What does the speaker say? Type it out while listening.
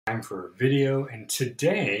time for a video, and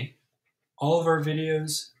today all of our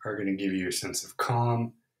videos are going to give you a sense of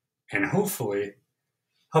calm and hopefully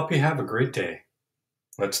help you have a great day.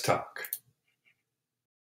 Let's talk.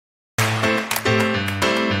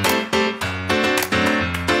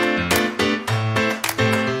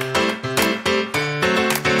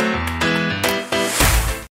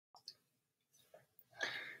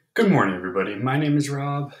 Good morning, everybody. My name is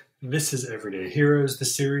Rob. This is Everyday Heroes, the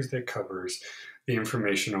series that covers the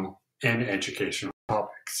informational and educational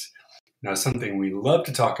topics. Now, something we love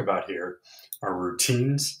to talk about here are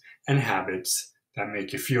routines and habits that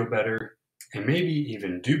make you feel better and maybe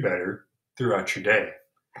even do better throughout your day.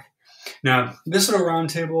 Now, this little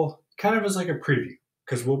roundtable kind of is like a preview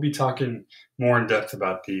because we'll be talking more in depth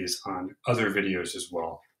about these on other videos as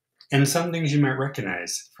well, and some things you might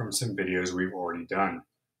recognize from some videos we've already done.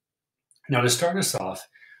 Now, to start us off,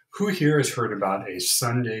 who here has heard about a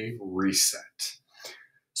Sunday reset?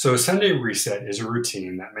 So a Sunday reset is a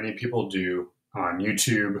routine that many people do on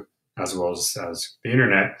YouTube as well as the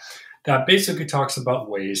internet that basically talks about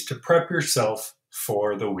ways to prep yourself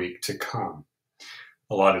for the week to come.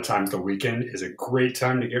 A lot of times the weekend is a great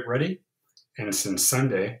time to get ready, and since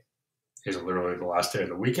Sunday is literally the last day of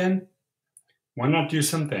the weekend, why not do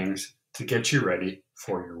some things to get you ready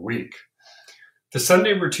for your week? The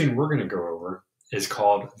Sunday routine we're going to go over is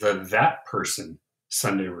called the That Person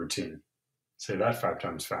Sunday routine. Say that 5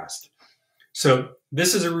 times fast. So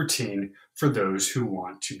this is a routine for those who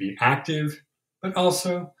want to be active, but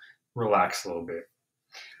also relax a little bit.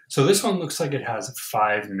 So this one looks like it has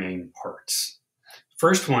 5 main parts.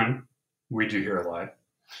 First one, we do hear a lot.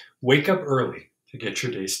 Wake up early to get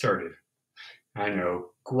your day started. I know,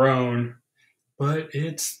 grown, but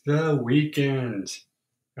it's the weekend.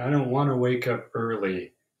 I don't want to wake up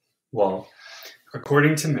early. Well,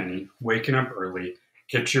 according to many, waking up early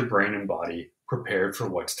gets your brain and body prepared for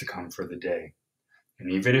what's to come for the day.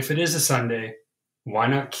 And even if it is a Sunday, why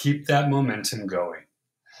not keep that momentum going?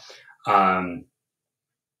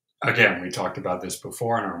 Again, we talked about this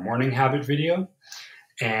before in our morning habit video,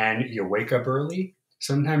 and you wake up early.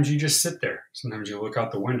 Sometimes you just sit there. Sometimes you look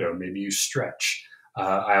out the window. Maybe you stretch.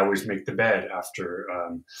 I always make the bed after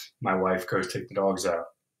my wife goes take the dogs out.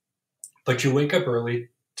 But you wake up early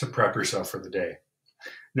to prep yourself for the day.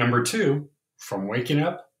 Number 2, from waking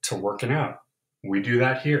up to working out. We do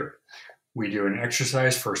that here. We do an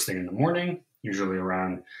exercise first thing in the morning, usually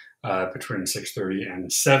around between 6:30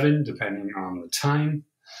 and 7, depending on the time.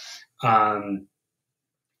 And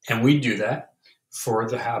we do that for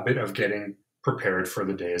the habit of getting prepared for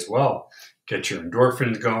the day as well. Get your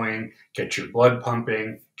endorphins going, get your blood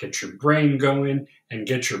pumping, get your brain going, and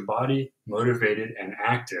get your body motivated and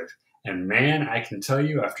active. And man, I can tell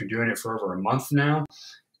you, after doing it for over a month now,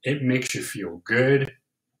 it makes you feel good.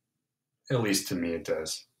 At least to me, it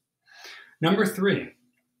does. Number 3,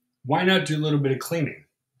 why not do a little bit of cleaning?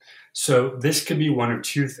 So this could be one of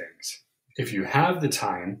 2 things. If you have the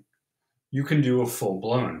time, you can do a full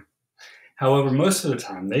blown. However, most of the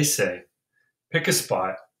time they say, pick a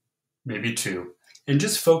spot, maybe 2, and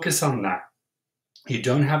just focus on that. You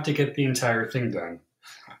don't have to get the entire thing done.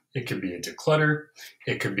 It could be a declutter,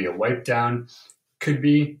 it could be a wipe down, could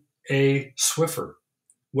be a Swiffer.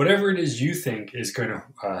 Whatever it is you think is going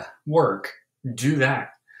to work, do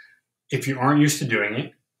that. If you aren't used to doing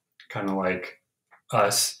it, kind of like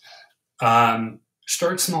us,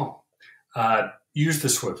 start small. Use the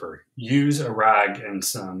Swiffer. Use a rag and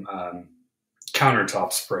some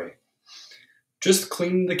countertop spray. Just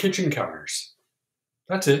clean the kitchen counters.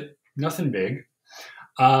 That's it. Nothing big.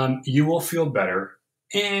 You will feel better,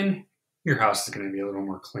 and your house is going to be a little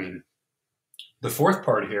more clean. The 4th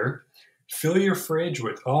part here, fill your fridge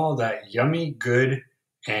with all that yummy, good,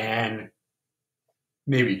 and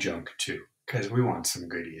maybe junk too, because we want some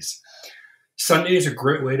goodies. Sunday is a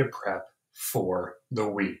great way to prep for the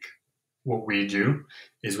week. What we do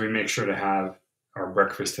is we make sure to have our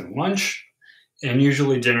breakfast and lunch, and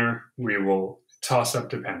usually dinner we will toss up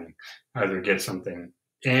depending. Either get something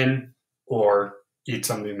in or eat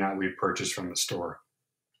something that we purchased from the store.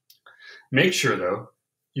 Make sure, though,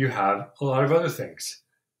 you have a lot of other things.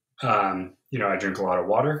 I drink a lot of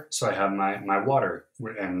water, so I have my water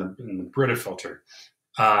and the Brita filter.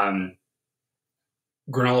 Granola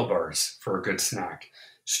bars for a good snack.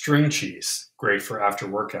 String cheese, great for after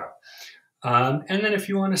workout. And then if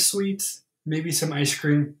you want a sweet, maybe some ice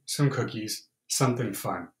cream, some cookies, something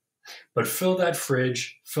fun. But fill that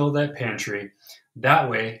fridge, fill that pantry. That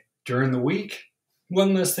way, during the week,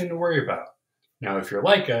 one less thing to worry about. Now, if you're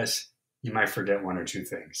like us, you might forget 1 or 2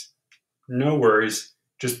 things. No worries,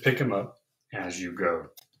 just pick them up as you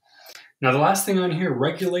go. Now, the last thing on here,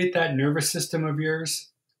 regulate that nervous system of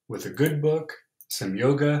yours with a good book, some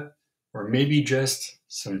yoga, or maybe just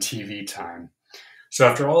some TV time. So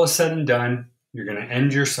after all is said and done, you're going to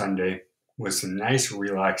end your Sunday with some nice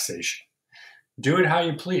relaxation. Do it how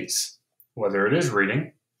you please, whether it is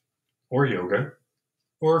reading or yoga,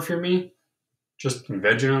 or if you're me, just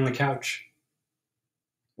vegging on the couch,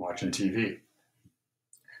 watching TV.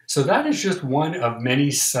 So that is just one of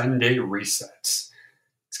many Sunday resets.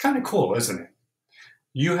 It's kind of cool, isn't it?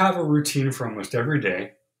 You have a routine for almost every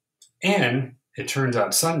day, and it turns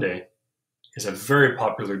out Sunday is a very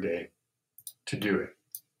popular day to do it.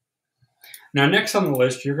 Now, next on the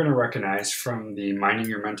list, you're going to recognize from the Minding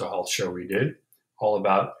Your Mental Health show we did, all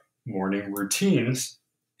about morning routines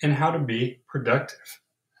and how to be productive.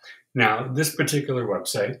 Now, this particular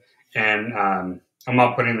website, and I'm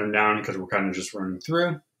not putting them down because we're kind of just running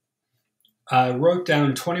through, wrote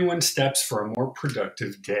down 21 steps for a more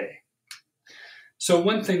productive day. So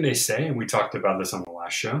one thing they say, and we talked about this on the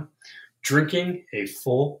last show, drinking a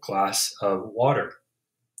full glass of water.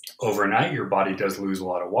 Overnight, your body does lose a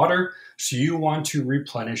lot of water, so you want to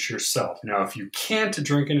replenish yourself. Now, if you can't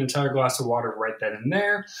drink an entire glass of water right then and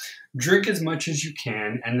there, drink as much as you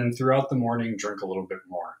can, and then throughout the morning, drink a little bit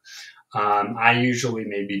more. I usually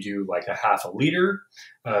maybe do like a half a liter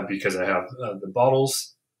because I have the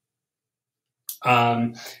bottles.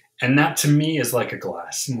 And that to me is like a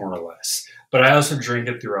glass, more or less. But I also drink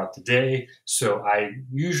it throughout the day, so I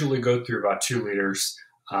usually go through about 2 liters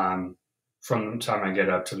from the time I get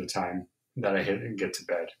up to the time that I hit and get to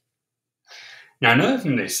bed. Now, another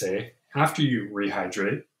thing they say, after you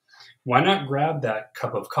rehydrate, why not grab that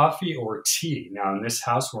cup of coffee or tea? Now, in this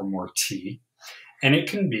house, we're more tea, and it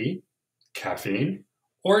can be caffeine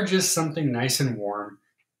or just something nice and warm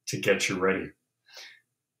to get you ready.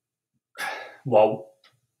 While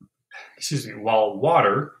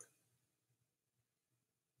water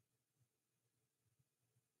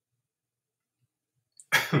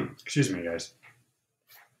excuse me, guys.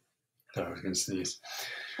 Thought I was going to sneeze.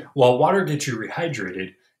 While water gets you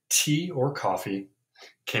rehydrated, tea or coffee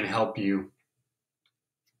can help you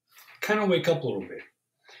kind of wake up a little bit.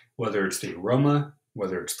 Whether it's the aroma,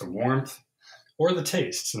 whether it's the warmth, or the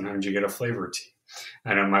taste. Sometimes you get a flavored tea.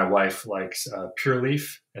 I know my wife likes Pure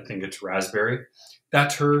Leaf. I think it's raspberry.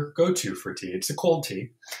 That's her go-to for tea. It's a cold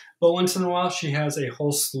tea. But once in a while, she has a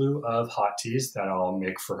whole slew of hot teas that I'll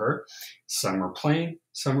make for her. Some are plain,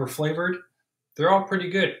 some are flavored. They're all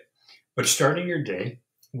pretty good. But starting your day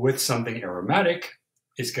with something aromatic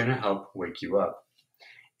is going to help wake you up.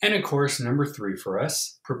 And of course, number 3 for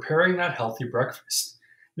us, preparing that healthy breakfast.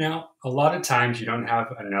 Now, a lot of times you don't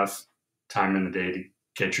have enough time in the day to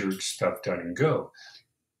get your stuff done and go.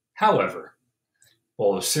 However,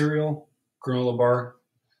 bowl of cereal, granola bar,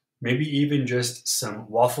 maybe even just some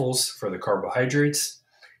waffles for the carbohydrates.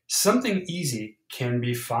 Something easy can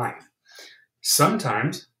be fine.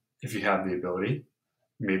 Sometimes, if you have the ability,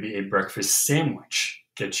 maybe a breakfast sandwich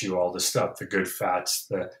gets you all the stuff, the good fats,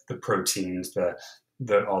 the proteins, the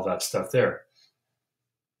all that stuff there.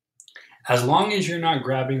 As long as you're not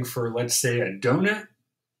grabbing for, let's say, a donut,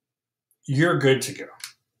 you're good to go.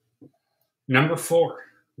 Number 4,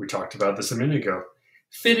 we talked about this a minute ago,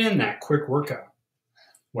 fit in that quick workout.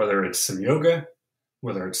 Whether it's some yoga,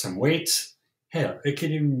 whether it's some weights, hell, it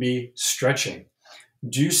could even be stretching.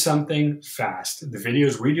 Do something fast. The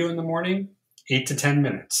videos we do in the morning, 8 to 10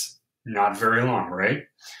 minutes. Not very long, right?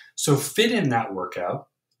 So fit in that workout.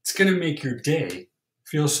 It's going to make your day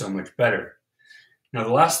feel so much better. Now,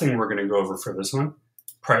 the last thing we're going to go over for this one,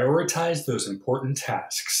 prioritize those important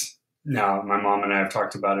tasks. Now, my mom and I have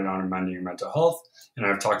talked about it on Minding Your Mental Health, and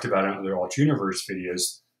I've talked about it in other Alt Universe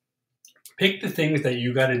videos. Pick the things that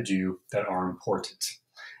you got to do that are important.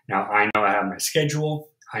 Now, I know I have my schedule.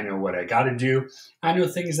 I know what I got to do. I know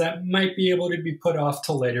things that might be able to be put off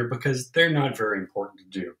till later because they're not very important to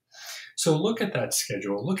do. So look at that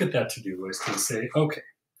schedule, look at that to-do list and say, okay,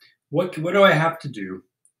 what do I have to do?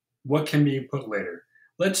 What can be put later?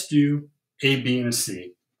 Let's do A, B, and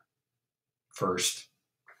C first.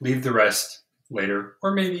 Leave the rest later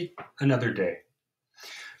or maybe another day.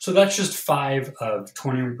 So that's just 5 of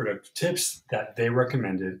 21 productive tips that they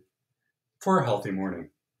recommended for a healthy morning.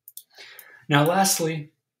 Now,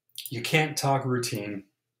 lastly, you can't talk routine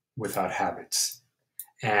without habits.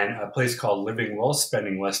 And a place called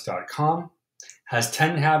livingwellspendingless.com has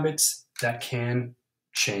 10 habits that can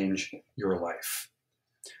change your life.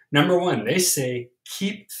 Number 1, they say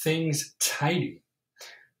keep things tidy.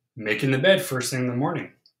 Making the bed first thing in the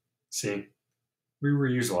morning. See, we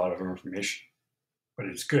reuse a lot of our information, but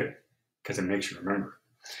it's good because it makes you remember.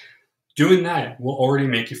 Doing that will already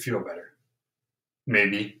make you feel better.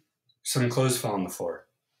 Maybe some clothes fell on the floor.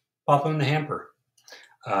 Pop them in the hamper.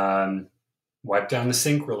 Wipe down the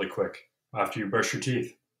sink really quick after you brush your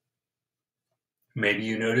teeth. Maybe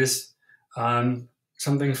you notice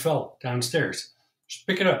something fell downstairs. Just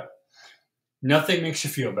pick it up. Nothing makes you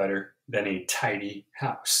feel better than a tidy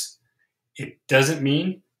house. It doesn't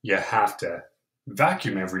mean you have to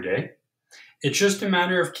vacuum every day. It's just a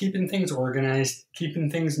matter of keeping things organized, keeping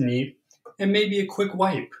things neat, and maybe a quick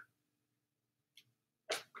wipe.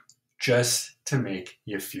 Just to make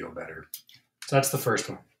you feel better. So that's the first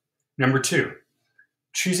one. Number 2,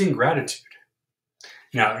 choosing gratitude.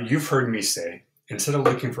 Now, you've heard me say, instead of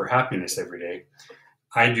looking for happiness every day,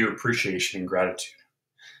 I do appreciation and gratitude.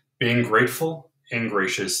 Being grateful and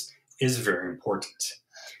gracious is very important.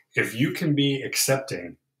 If you can be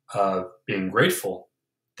accepting of being grateful,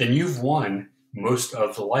 then you've won most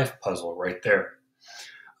of the life puzzle right there.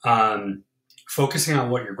 Focusing on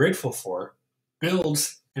what you're grateful for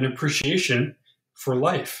builds an appreciation for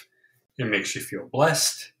life. It makes you feel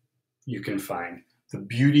blessed. You can find the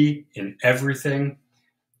beauty in everything,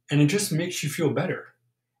 and it just makes you feel better.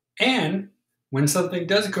 And when something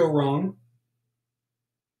does go wrong,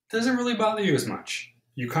 it doesn't really bother you as much.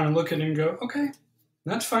 You kind of look at it and go, okay,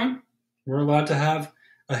 that's fine. We're allowed to have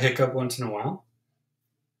a hiccup once in a while.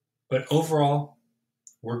 But overall,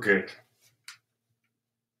 we're good.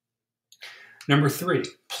 Number 3,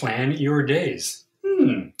 plan your days.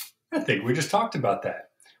 I think we just talked about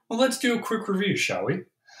that. Well, let's do a quick review, shall we?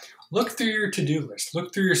 Look through your to-do list.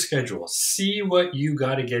 Look through your schedule. See what you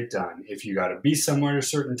got to get done. If you got to be somewhere at a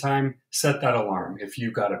certain time, set that alarm. If you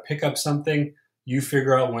got to pick up something, you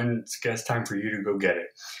figure out when it's time for you to go get it.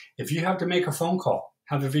 If you have to make a phone call,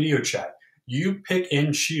 have a video chat, you pick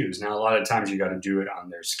and choose. Now, a lot of times you got to do it on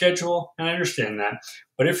their schedule, and I understand that.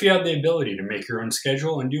 But if you have the ability to make your own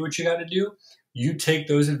schedule and do what you got to do, you take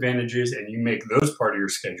those advantages and you make those part of your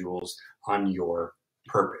schedules on your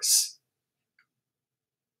purpose.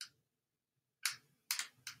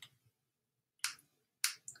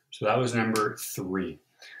 So that was number 3.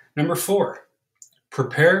 Number 4,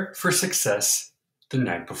 prepare for success the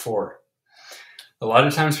night before. A lot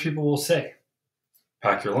of times people will say,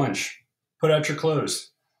 pack your lunch, put out your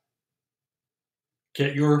clothes,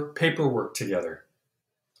 get your paperwork together,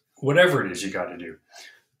 whatever it is you got to do.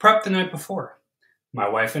 Prep the night before. My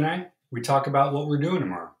wife and I, we talk about what we're doing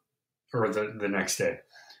tomorrow or the next day.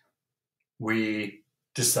 We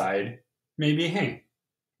decide maybe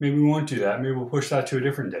we won't do that. Maybe we'll push that to a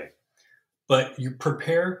different day. But you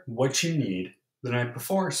prepare what you need the night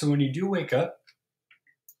before, so when you do wake up,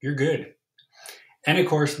 you're good. And of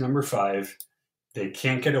course, number 5, they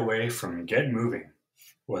can't get away from get moving.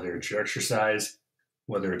 Whether it's your exercise,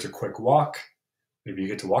 whether it's a quick walk, maybe you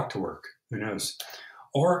get to walk to work, who knows?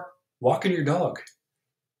 Or walking your dog.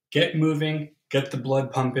 Get moving, get the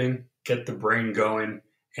blood pumping, get the brain going,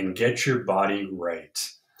 and get your body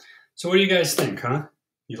right. So what do you guys think, huh?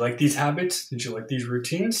 You like these habits? Did you like these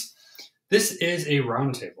routines? This is a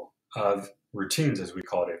roundtable of routines, as we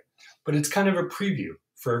called it, but it's kind of a preview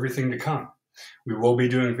for everything to come. We will be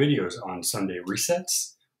doing videos on Sunday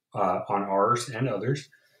resets, on ours and others.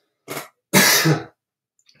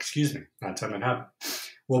 Excuse me, that time it happened.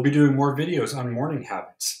 We'll be doing more videos on morning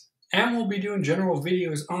habits, and we'll be doing general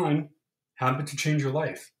videos on habit to change your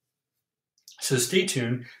life. So stay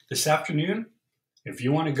tuned. This afternoon, if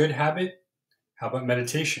you want a good habit, how about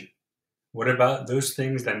meditation? What about those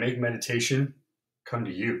things that make meditation come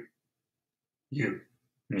to you? You,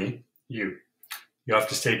 me, you. You have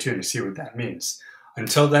to stay tuned to see what that means.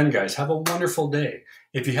 Until then, guys, have a wonderful day.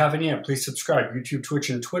 If you haven't yet, please subscribe. YouTube, Twitch,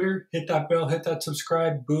 and Twitter. Hit that bell, hit that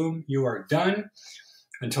subscribe. Boom, you are done.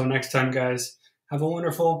 Until next time, guys, have a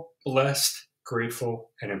wonderful, blessed,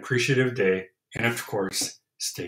 grateful, and appreciative day. And of course, stay